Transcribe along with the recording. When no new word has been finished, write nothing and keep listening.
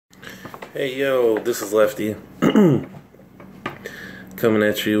Hey yo, this is Lefty coming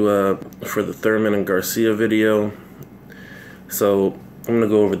at you for the Thurman and Garcia video. So I'm gonna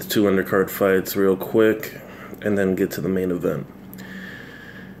go over the two undercard fights real quick and then get to the main event.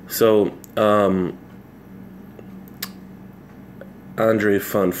 So Andre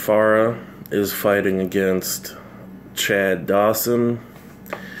Fonfara is fighting against Chad Dawson.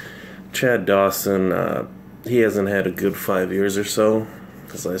 Chad Dawson, he hasn't had a good 5 years or so.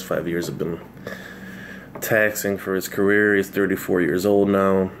 His last 5 years have been taxing for his career. He's 34 years old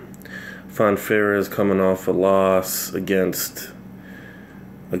now. Fonfara is coming off a loss against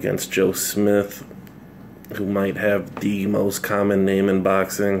Joe Smith, who might have the most common name in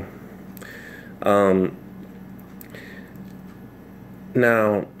boxing. Now,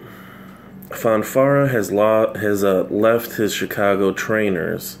 Fonfara has left his Chicago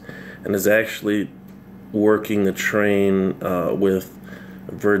trainers and is actually working to train with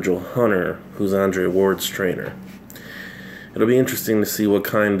Virgil Hunter, who's Andre Ward's trainer. It'll be interesting to see what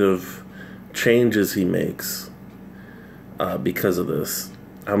kind of changes he makes because of this.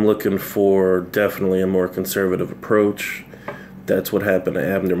 I'm looking for definitely a more conservative approach. That's what happened to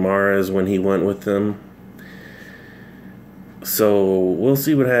Abner Mares when he went with them. So we'll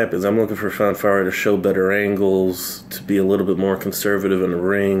see what happens. I'm looking for Fonfara to show better angles, to be a little bit more conservative in the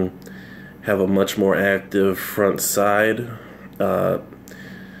ring, have a much more active front side.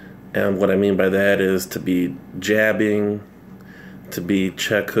 And what I mean by that is to be jabbing, to be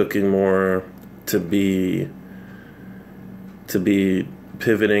check hooking more, to be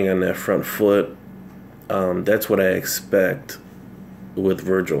pivoting on that front foot. That's what I expect with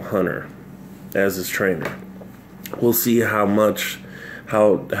Virgil Hunter as his trainer. We'll see how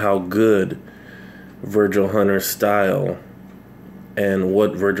good Virgil Hunter's style and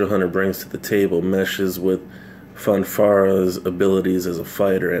what Virgil Hunter brings to the table meshes with Fonfara's abilities as a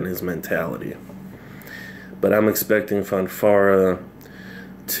fighter and his mentality. But I'm expecting Fonfara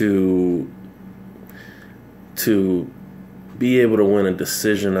to be able to win a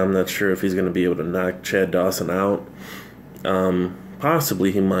decision. I'm not sure if he's going to be able to knock Chad Dawson out.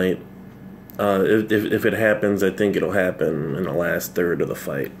 Possibly he might. If it happens, I think it'll happen in the last third of the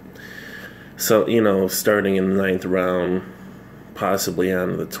fight. So, starting in the 9th round, possibly on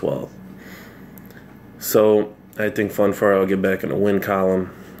to the 12th. So I think Fonfara will get back in the win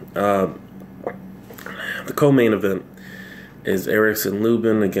column. The co-main event is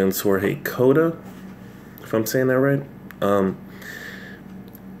Lubin against Cota, if I'm saying that right.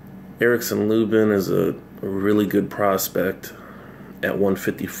 Lubin is a really good prospect at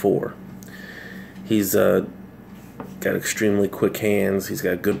 154. He's got extremely quick hands. He's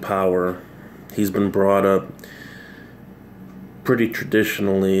got good power. He's been brought up pretty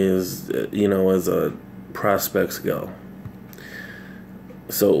traditionally as a prospects go.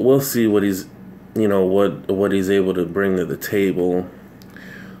 So we'll see what he's what he's able to bring to the table.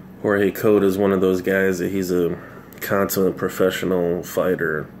 Cota is one of those guys that he's a consummate professional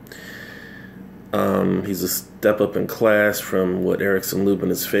fighter. He's a step up in class from what Lubin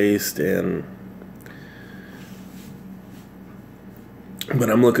has faced, but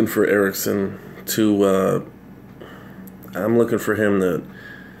I'm looking for I'm looking for him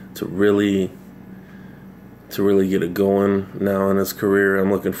to really get it going now in his career.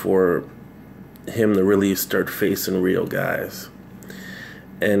 I'm looking for him to really start facing real guys.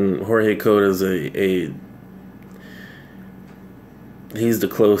 And Cota is he's the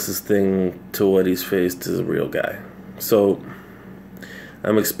closest thing to what he's faced as a real guy. So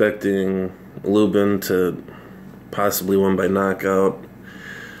I'm expecting Lubin to possibly win by knockout.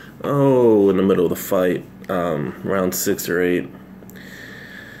 In the middle of the fight, round 6 or 8.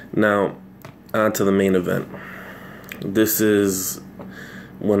 Now, on to the main event. This is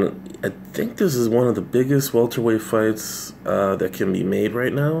one of the biggest welterweight fights that can be made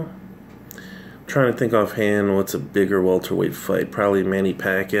right now. I'm trying to think offhand what's a bigger welterweight fight. Probably Manny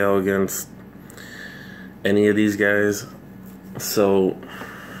Pacquiao against any of these guys.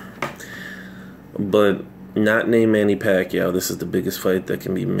 But not named Manny Pacquiao. This is the biggest fight that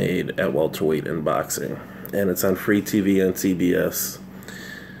can be made at welterweight in boxing, and it's on free TV on CBS.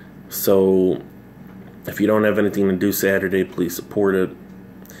 So if you don't have anything to do Saturday, please support it.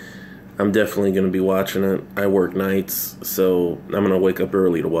 I'm definitely going to be watching it. I work nights, so I'm going to wake up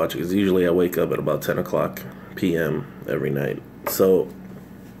early to watch it, because usually I wake up at about 10 o'clock p.m. every night. So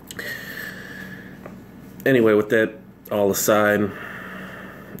anyway, with that all aside,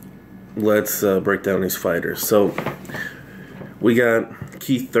 let's break down these fighters. So we got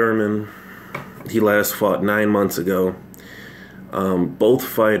Keith Thurman. He last fought 9 months ago. Both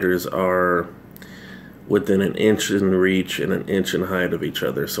fighters are within an inch in reach and an inch in height of each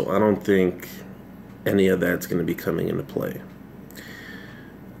other. So I don't think any of that's going to be coming into play.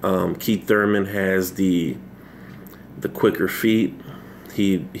 Keith Thurman has the quicker feet.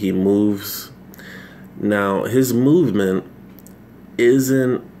 He moves. Now his movement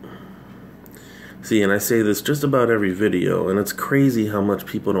isn't. See, and I say this just about every video, and it's crazy how much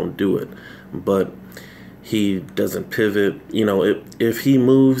people don't do it. But he doesn't pivot. You know, if he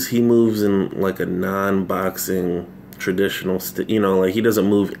moves in like a non-boxing traditional. You know, like he doesn't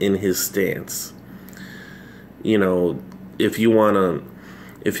move in his stance. You know, if you wanna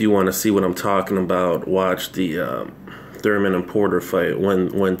see what I'm talking about, watch the Thurman and Porter fight.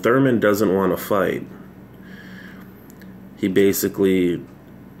 When Thurman doesn't want to fight, he basically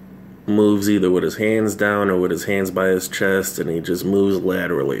moves either with his hands down or with his hands by his chest, and he just moves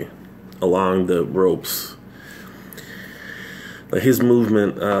laterally along the ropes. But his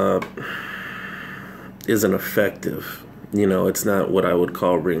movement isn't effective. You know, it's not what I would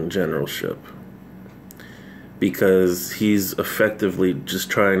call ring generalship, because he's effectively just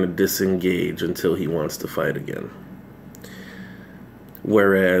trying to disengage until he wants to fight again.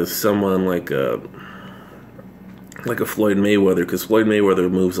 Whereas someone like a Floyd Mayweather, because Floyd Mayweather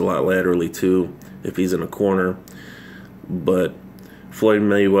moves a lot laterally too if he's in a corner, but Floyd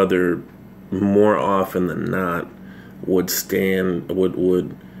Mayweather more often than not would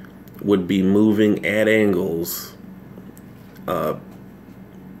be moving at angles on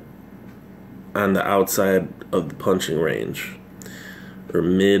the outside of the punching range, or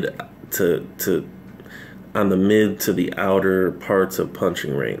on the mid to the outer parts of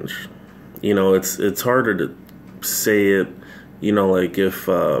punching range. You know, it's harder to say it, you know, like if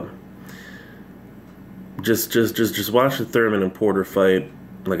just watch the Thurman and Porter fight.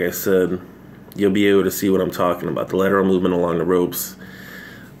 Like I said, you'll be able to see what I'm talking about, the lateral movement along the ropes.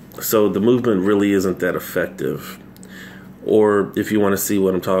 So the movement really isn't that effective. Or if you want to see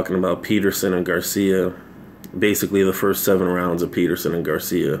what I'm talking about, Peterson and Garcia, basically the first 7 rounds of Peterson and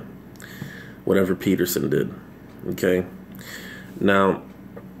Garcia, whatever Peterson did. Okay, now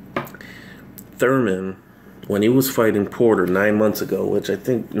Thurman, when he was fighting Porter 9 months ago, which I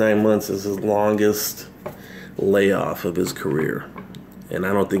think 9 months is his longest layoff of his career, and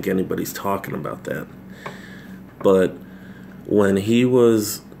I don't think anybody's talking about that. But when he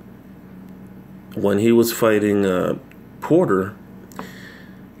was fighting Porter,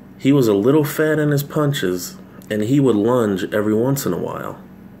 he was a little fat in his punches, and he would lunge every once in a while.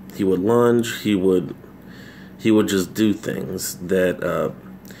 He would lunge. He would just do things that.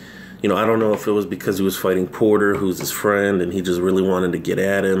 You know, I don't know if it was because he was fighting Porter, who's his friend, and he just really wanted to get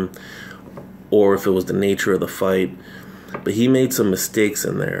at him, or if it was the nature of the fight. But he made some mistakes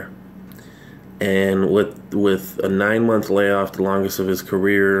in there. And with a 9-month layoff, the longest of his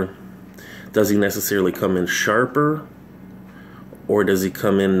career, does he necessarily come in sharper? Or does he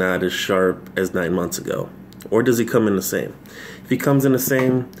come in not as sharp as 9 months ago? Or does he come in the same? If he comes in the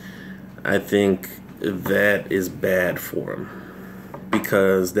same, I think that is bad for him.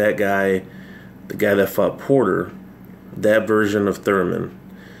 Because that guy, the guy that fought Porter, that version of Thurman,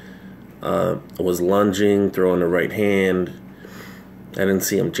 was lunging, throwing the right hand. I didn't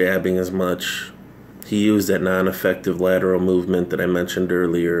see him jabbing as much. He used that non-effective lateral movement that I mentioned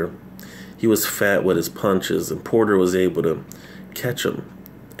earlier. He was fat with his punches, and Porter was able to catch him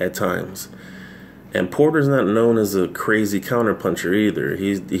at times. And Porter's not known as a crazy counterpuncher either.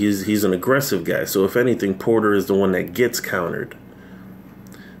 He's an aggressive guy. So if anything, Porter is the one that gets countered.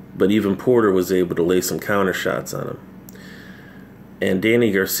 But even Porter was able to lay some counter shots on him. And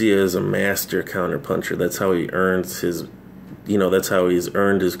Danny Garcia is a master counterpuncher. That's how he earns his, you know, that's how he's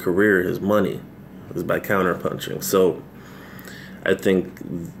earned his career, his money, is by counterpunching. So I think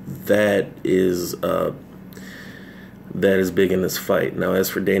that is big in this fight. Now, as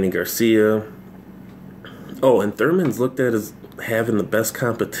for Danny Garcia, and Thurman's looked at as having the best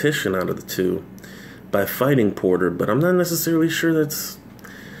competition out of the two by fighting Porter, but I'm not necessarily sure that's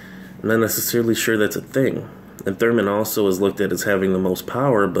a thing. And Thurman also is looked at as having the most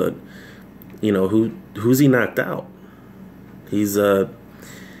power, but you know, who's he knocked out? He's the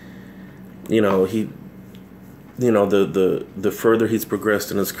further he's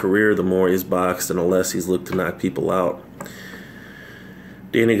progressed in his career, the more he's boxed and the less he's looked to knock people out.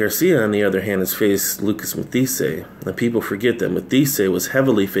 Danny Garcia, on the other hand, has faced Lucas Matthysse, and people forget that Matthysse was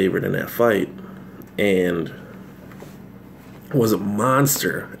heavily favored in that fight and was a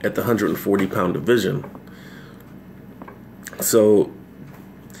monster at the 140-pound division. So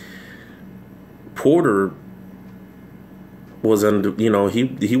Porter was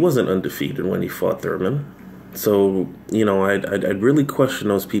he wasn't undefeated when he fought Thurman. So I'd really question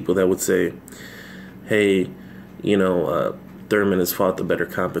those people that would say, hey, Thurman has fought the better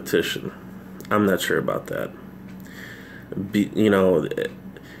competition. I'm not sure about that.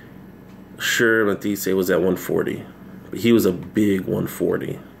 Sure, Matisse was at 140, but he was a big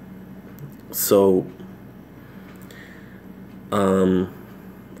 140. So,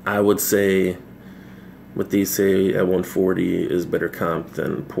 I would say Matisse at 140 is better comp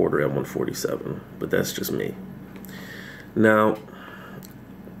than Porter at 147, but that's just me. Now,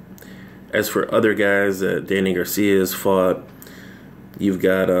 as for other guys that Danny Garcia has fought, you've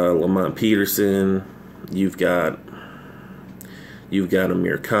got Lamont Peterson, you've got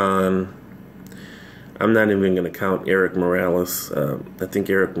Amir Khan. I'm not even going to count Eric Morales. I think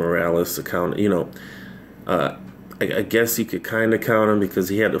Eric Morales I guess you could kind of count him because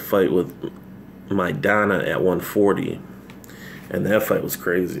he had to fight with Maidana at 140, and that fight was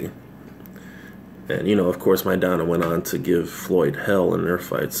crazy. And, of course, Maidana went on to give Floyd hell in their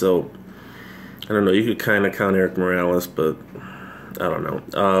fight. So, I don't know. You could kind of count Eric Morales, but I don't know.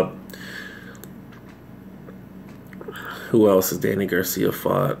 Who else has Danny Garcia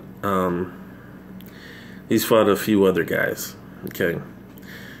fought? He's fought a few other guys. Okay.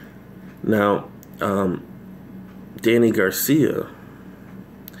 Now, Danny Garcia,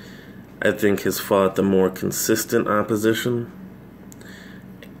 I think, has fought the more consistent opposition.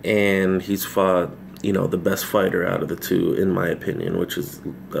 And he's fought, the best fighter out of the two, in my opinion, which is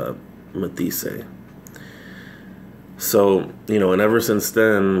Matisse. So, and ever since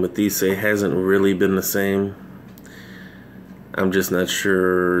then, Matisse hasn't really been the same. I'm just not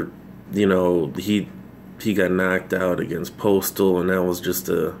sure, he got knocked out against Postal, and that was just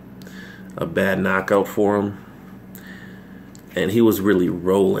a bad knockout for him. And he was really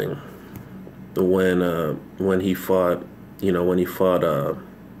rolling when he fought,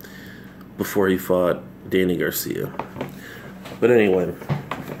 before he fought Danny Garcia. But anyway,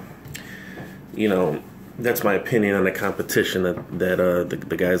 that's my opinion on the competition that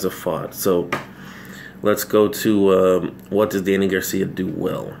the guys have fought. So let's go to what does Danny Garcia do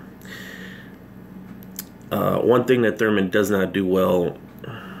well. One thing that Thurman does not do well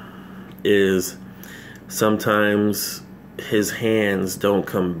is sometimes his hands don't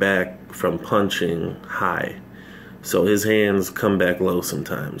come back from punching high. So his hands come back low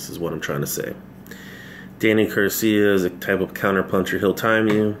sometimes, is what I'm trying to say. Danny Garcia is a type of counterpuncher. He'll time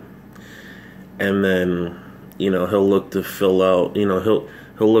you, and then, he'll look to fill out, he'll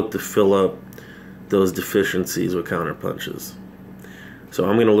look to fill up those deficiencies with counterpunches. So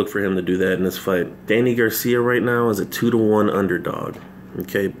I'm going to look for him to do that in this fight. Danny Garcia right now is a 2-1 underdog.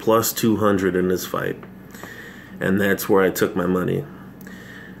 Okay, plus 200 in this fight. And that's where I took my money.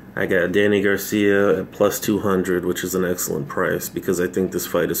 I got Danny Garcia at plus 200, which is an excellent price because I think this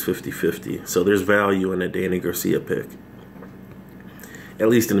fight is 50-50. So there's value in a Danny Garcia pick. At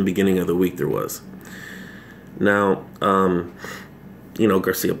least in the beginning of the week there was. Now,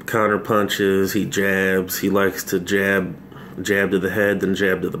 Garcia counter punches, he jabs, he likes to jab to the head, then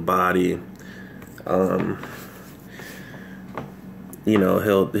jab to the body.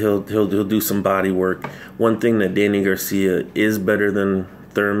 He'll do some body work. One thing that Danny Garcia is better than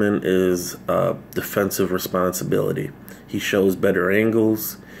Thurman is defensive responsibility. He shows better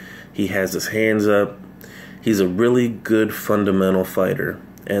angles. He has his hands up. He's a really good fundamental fighter.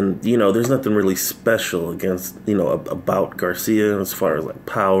 And, there's nothing really special against, about Garcia as far as like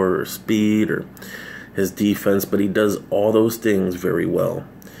power or speed or his defense, but he does all those things very well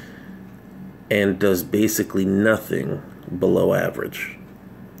and does basically nothing below average.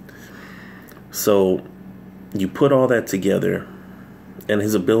 So you put all that together and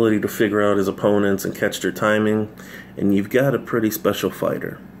his ability to figure out his opponents and catch their timing, and you've got a pretty special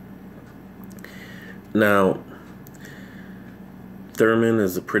fighter. Now, Thurman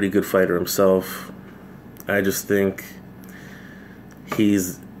is a pretty good fighter himself. I just think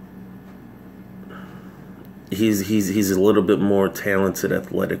he's a little bit more talented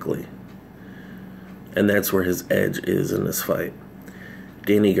athletically. And that's where his edge is in this fight.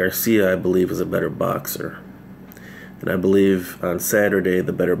 Danny Garcia, I believe, is a better boxer. And I believe on Saturday,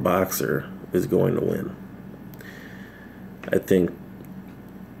 the better boxer is going to win. I think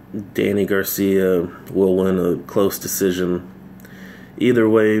Danny Garcia will win a close decision. Either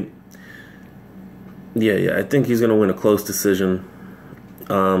way, I think he's going to win a close decision.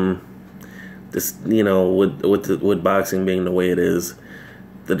 With boxing being the way it is,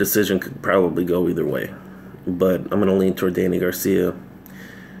 the decision could probably go either way. But I'm going to lean toward Danny Garcia,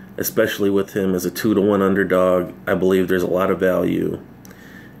 especially with him as a 2-1 underdog. I believe there's a lot of value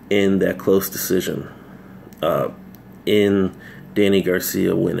in that close decision, in Danny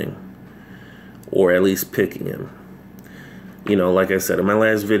Garcia winning, or at least picking him. You know, like I said, in my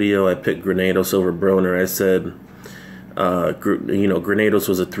last video, I picked Granados over Broner. I said, you know, Granados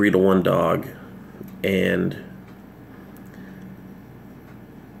was a 3-1 dog. And,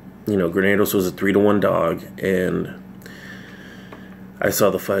 you know, Granados was a 3-1 dog. And I saw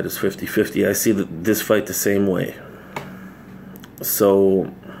the fight as 50-50. I see this fight the same way.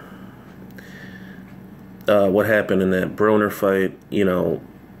 So, what happened in that Broner fight, you know,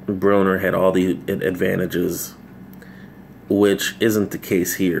 Broner had all the advantages, which isn't the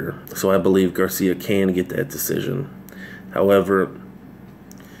case here. So I believe Garcia can get that decision. However,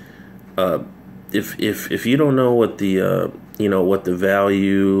 if you don't know what the you know, what the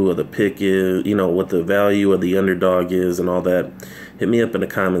value of the pick is, you know, what the value of the underdog is and all that, hit me up in the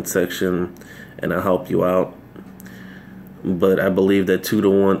comment section and I'll help you out. But I believe that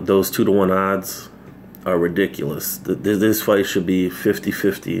 2-1, those 2-1 odds are ridiculous. This fight should be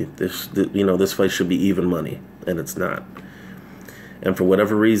 50-50. You know, this fight should be even money, and it's not. And for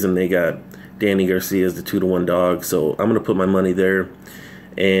whatever reason, they got Danny Garcia as the 2-1 dog. So I'm gonna put my money there,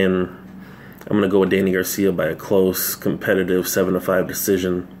 and I'm gonna go with Danny Garcia by a close, competitive 7-5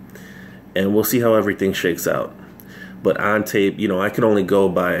 decision, and we'll see how everything shakes out. But on tape, you know, I can only go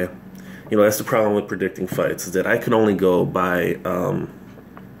by, you know, that's the problem with predicting fights, is that I can only go by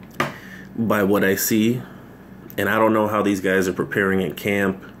what I see, and I don't know how these guys are preparing at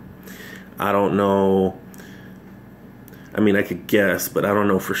camp. I don't know. I mean, I could guess, but I don't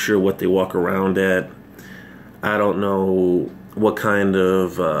know for sure what they walk around at. I don't know what kind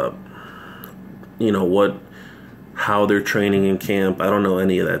of, you know, how they're training in camp. I don't know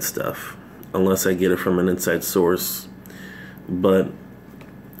any of that stuff unless I get it from an inside source. But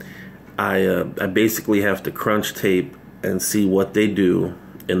I basically have to crunch tape and see what they do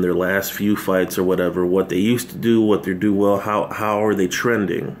in their last few fights or whatever, what they used to do, what they do well, how are they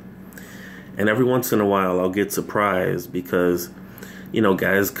trending. And every once in a while I'll get surprised because, you know,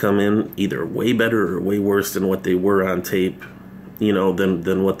 guys come in either way better or way worse than what they were on tape, you know,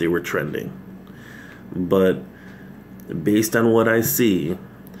 than what they were trending. But based on what I see,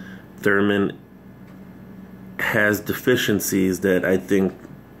 Thurman has deficiencies that I think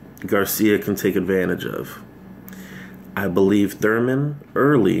Garcia can take advantage of. I believe Thurman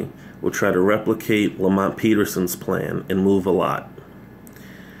early will try to replicate Lamont Peterson's plan and move a lot.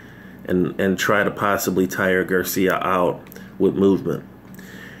 And try to possibly tire Garcia out with movement.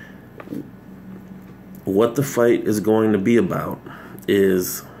 What the fight is going to be about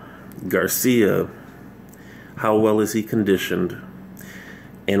is Garcia, how well is he conditioned,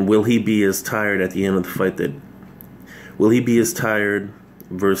 and will he be as tired at the end of the fight will he be as tired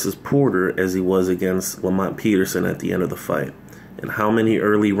versus Porter as he was against Lamont Peterson at the end of the fight? And how many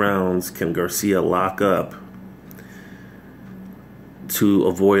early rounds can Garcia lock up to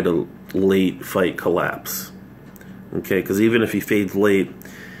avoid a late fight collapse? Okay, because even if he fades late,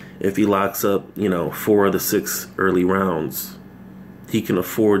 if he locks up, you know, 4 of the 6 early rounds, he can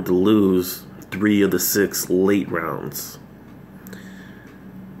afford to lose 3 of the 6 late rounds.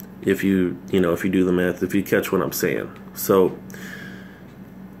 If you do the math, if you catch what I'm saying. So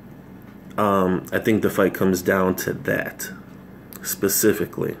I think the fight comes down to that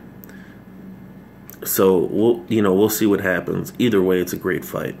specifically. So we'll see what happens. Either way, it's a great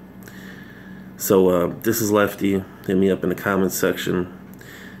fight. So this is Lefty. Hit me up in the comments section.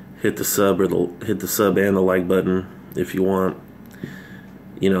 Hit the sub hit the sub and the like button if you want.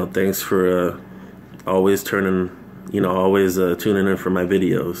 You know, thanks for always tuning in for my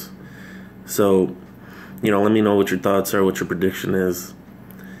videos. So, you know, let me know what your thoughts are, what your prediction is.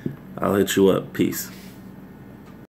 I'll hit you up. Peace.